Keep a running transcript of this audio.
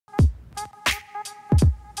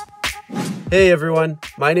Hey everyone,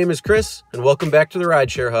 my name is Chris and welcome back to the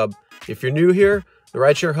Rideshare Hub. If you're new here, the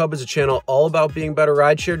Rideshare Hub is a channel all about being a better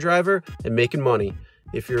rideshare driver and making money.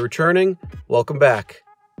 If you're returning, welcome back.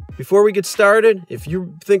 Before we get started, if you're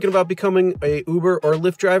thinking about becoming a Uber or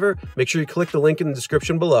Lyft driver, make sure you click the link in the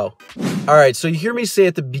description below. All right, so you hear me say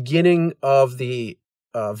at the beginning of the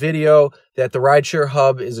video that the Rideshare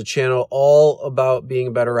Hub is a channel all about being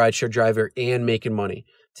a better rideshare driver and making money.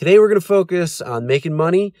 Today we're going to focus on making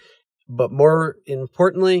money, but more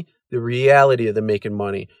importantly, the reality of the making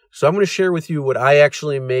money. So I'm going to share with you what I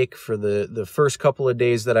actually make for the first couple of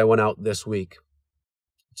days that I went out this week.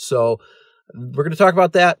 So we're going to talk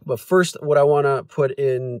about that. But first, what I want to put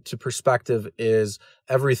into perspective is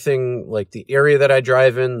everything like the area that I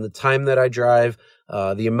drive in, the time that I drive,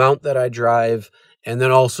 the amount that I drive, and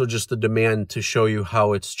then also just the demand to show you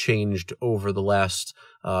how it's changed over the last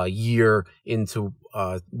year into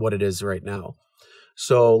what it is right now.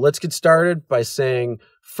 So let's get started by saying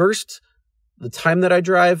first, the time that I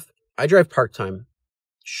drive part-time.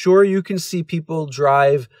 Sure, you can see people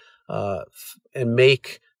drive and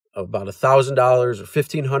make about $1,000 or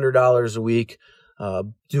 $1,500 a week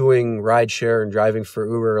doing rideshare and driving for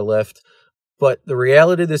Uber or Lyft. But the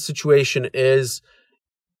reality of the situation is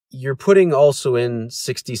you're putting also in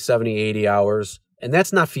 60, 70, 80 hours, and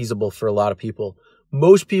that's not feasible for a lot of people.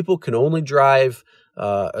 Most people can only drive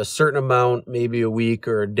a certain amount, maybe a week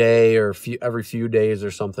or a day or every few days or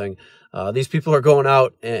something. These people are going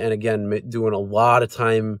out and again, doing a lot of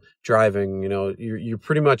time driving. You know, you're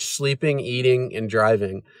pretty much sleeping, eating, and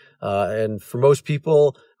driving. And for most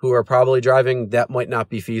people who are probably driving, that might not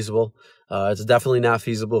be feasible. It's definitely not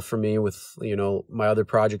feasible for me with, you know, my other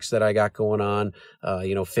projects that I got going on,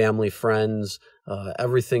 you know, family, friends,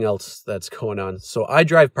 everything else that's going on. So I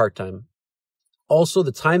drive part-time. Also,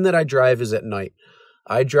 the time that I drive is at night.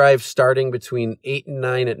 I drive starting between 8 and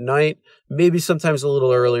 9 at night, maybe sometimes a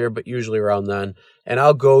little earlier, but usually around then. And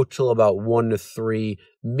I'll go till about 1 to 3,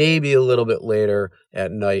 maybe a little bit later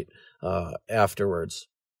at night afterwards.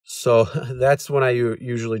 So that's when I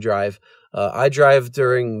usually drive. I drive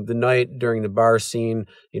during the night, during the bar scene.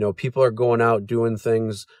 You know, people are going out doing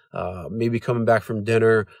things, maybe coming back from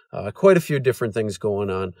dinner, quite a few different things going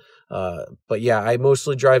on. But yeah, I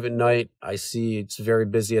mostly drive at night. I see it's very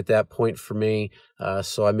busy at that point for me,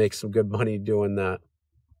 so I make some good money doing that.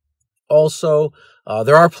 Also,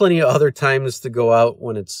 there are plenty of other times to go out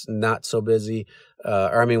when it's not so busy,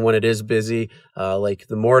 or I mean when it is busy, like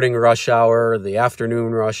the morning rush hour, the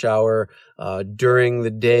afternoon rush hour, during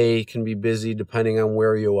the day can be busy depending on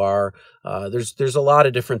where you are. There's a lot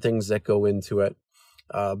of different things that go into it,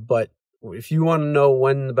 but if you want to know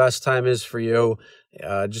when the best time is for you,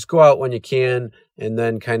 just go out when you can and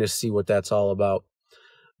then kind of see what that's all about.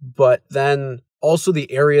 But then also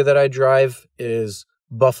the area that I drive is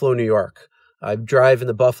Buffalo, New York. I drive in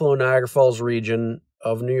the Buffalo, Niagara Falls region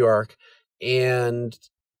of New York, and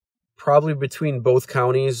probably between both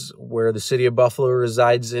counties where the city of Buffalo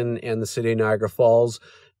resides in and the city of Niagara Falls,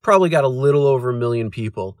 probably got a little over 1 million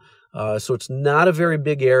people. So it's not a very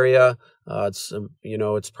big area. It's you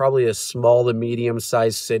know, it's probably a small to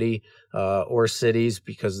medium-sized city or cities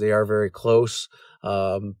because they are very close.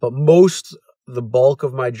 But the bulk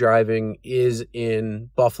of my driving is in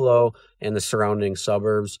Buffalo and the surrounding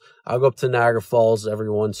suburbs. I'll go up to Niagara Falls every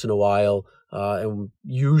once in a while, and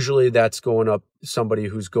usually that's going up somebody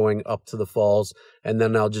who's going up to the falls, and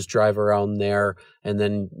then I'll just drive around there, and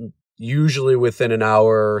then usually within an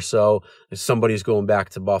hour or so, somebody's going back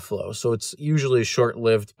to Buffalo. So it's usually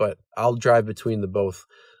short-lived, but I'll drive between the both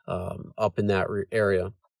up in that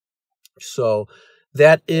area. So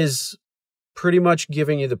that is pretty much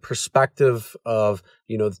giving you the perspective of,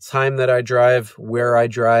 you know, the time that I drive, where I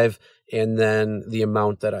drive, and then the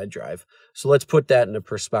amount that I drive. So let's put that into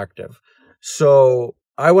perspective. So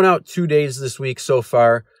I went out 2 days this week so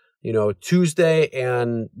far, you know, Tuesday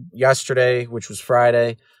and yesterday, which was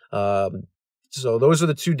Friday. So those are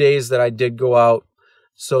the 2 days that I did go out.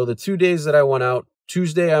 So the 2 days that I went out,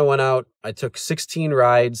 Tuesday I went out, I took 16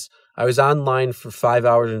 rides. I was online for 5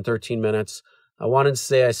 hours and 13 minutes. I wanted to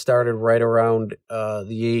say I started right around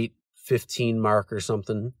the 8:15 mark or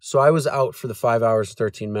something. So I was out for the 5 hours and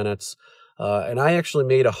 13 minutes, and I actually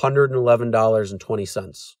made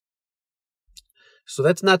 $111.20. So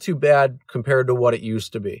that's not too bad compared to what it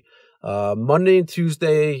used to be. Monday and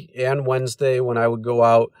Tuesday and Wednesday when I would go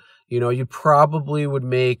out, you know, you probably would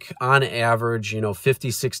make on average, you know,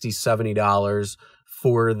 $50, $60, $70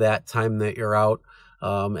 for that time that you're out.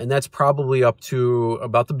 And that's probably up to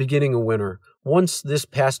about the beginning of winter. Once this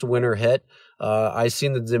past winter hit, I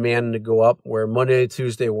seen the demand to go up where Monday,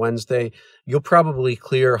 Tuesday, Wednesday, you'll probably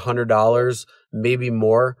clear $100, maybe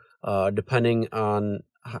more. depending on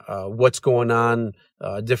what's going on,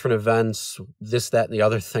 different events, this, that, and the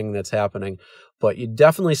other thing that's happening. But you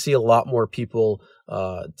definitely see a lot more people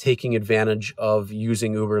taking advantage of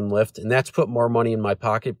using Uber and Lyft, and that's put more money in my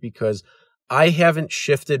pocket because I haven't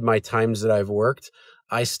shifted my times that I've worked.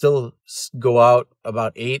 I still go out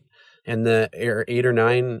about 8 or 8 or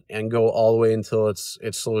 9 and go all the way until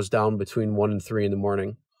it slows down between 1 and 3 in the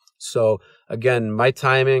morning. So again, my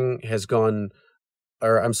timing has gone,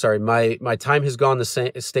 or I'm sorry, my time has gone the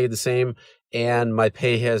same, stayed the same, and my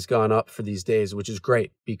pay has gone up for these days, which is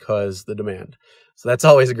great because the demand. So that's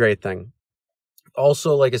always a great thing.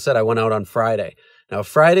 Also, like I said, I went out on Friday. Now,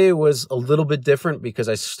 Friday was a little bit different because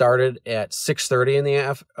I started at 6:30 in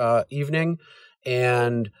the evening,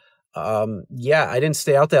 and yeah, I didn't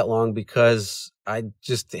stay out that long because I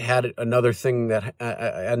just had another thing that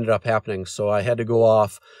ended up happening, so I had to go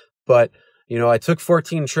off. But you know, I took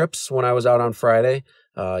 14 trips when I was out on Friday,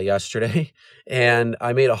 yesterday, and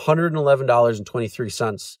I made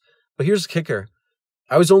 $111.23. But here's the kicker.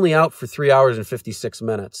 I was only out for 3 hours and 56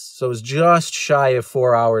 minutes. So it was just shy of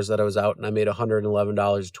 4 hours that I was out, and I made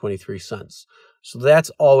 $111.23. So that's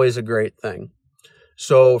always a great thing.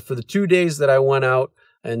 So for the 2 days that I went out,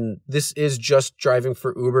 and this is just driving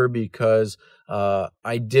for Uber because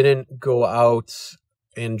I didn't go out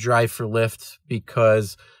and drive for Lyft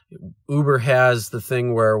because Uber has the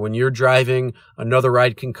thing where when you're driving, another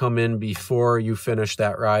ride can come in before you finish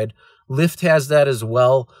that ride. Lyft has that as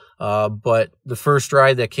well, but the first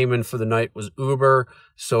ride that came in for the night was Uber,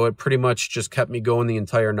 so it pretty much just kept me going the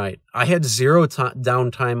entire night. I had zero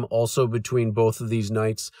downtime also between both of these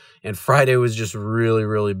nights, and Friday was just really,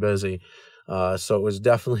 really busy, so it was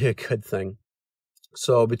definitely a good thing.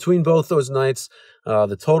 So between both those nights,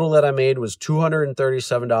 the total that I made was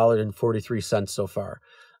 $237.43 so far.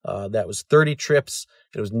 That was 30 trips.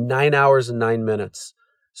 It was 9 hours and 9 minutes.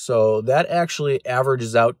 So that actually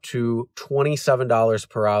averages out to $27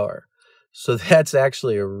 per hour. So that's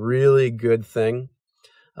actually a really good thing.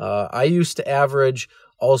 I used to average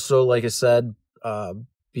also, like I said,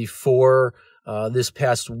 before this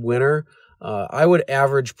past winter, I would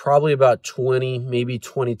average probably about $20, maybe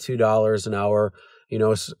 $22 an hour. You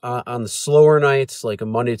know, on the slower nights, like a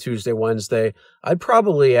Monday, Tuesday, Wednesday, I'd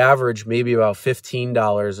probably average maybe about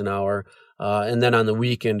 $15 an hour. And then on the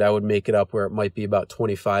weekend, I would make it up where it might be about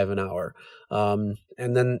 $25 an hour. And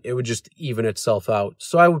then it would just even itself out.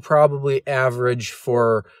 So I would probably average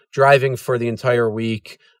for driving for the entire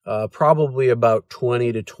week, probably about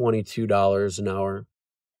 $20 to $22 an hour.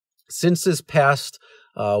 Since this past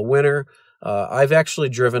winter, I've actually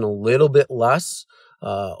driven a little bit less.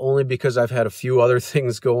 Only because I've had a few other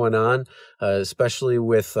things going on, especially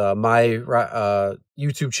with my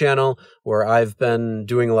YouTube channel where I've been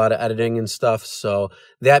doing a lot of editing and stuff. So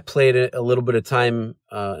that played a little bit of time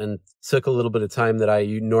and took a little bit of time that I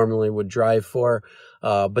normally would drive for,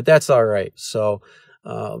 but that's all right. So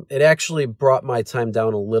it actually brought my time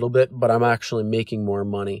down a little bit, but I'm actually making more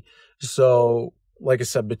money. So like I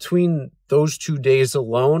said, between those 2 days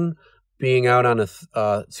alone, being out on a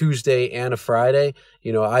Tuesday and a Friday,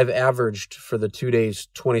 you know, I've averaged for the 2 days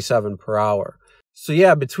 27 per hour. So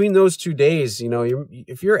yeah, between those 2 days, you know,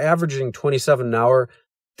 if you're averaging 27 an hour,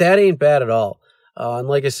 that ain't bad at all. And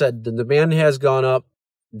like I said, the demand has gone up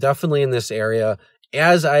definitely in this area,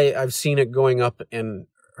 as I've seen it going up and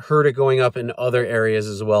heard it going up in other areas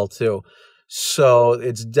as well too. So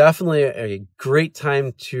it's definitely a great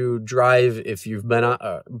time to drive if you've been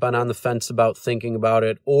on the fence about thinking about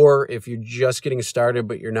it, or if you're just getting started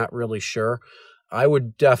but you're not really sure. I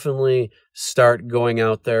would definitely start going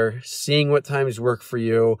out there, seeing what times work for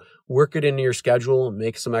you, work it into your schedule, and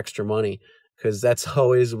make some extra money, because that's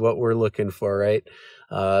always what we're looking for, right?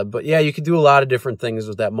 But yeah, you can do a lot of different things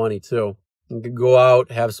with that money too. You can go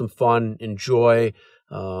out, have some fun, enjoy,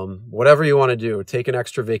 whatever you want to do. Take an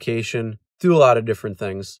extra vacation. Do a lot of different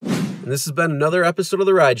things. And this has been another episode of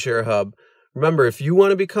the Rideshare Hub. Remember, if you want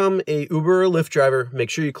to become a Uber or Lyft driver, make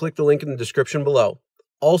sure you click the link in the description below.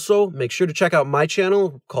 Also, make sure to check out my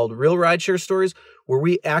channel called Real Rideshare Stories, where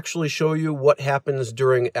we actually show you what happens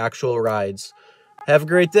during actual rides. Have a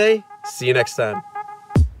great day. See you next time.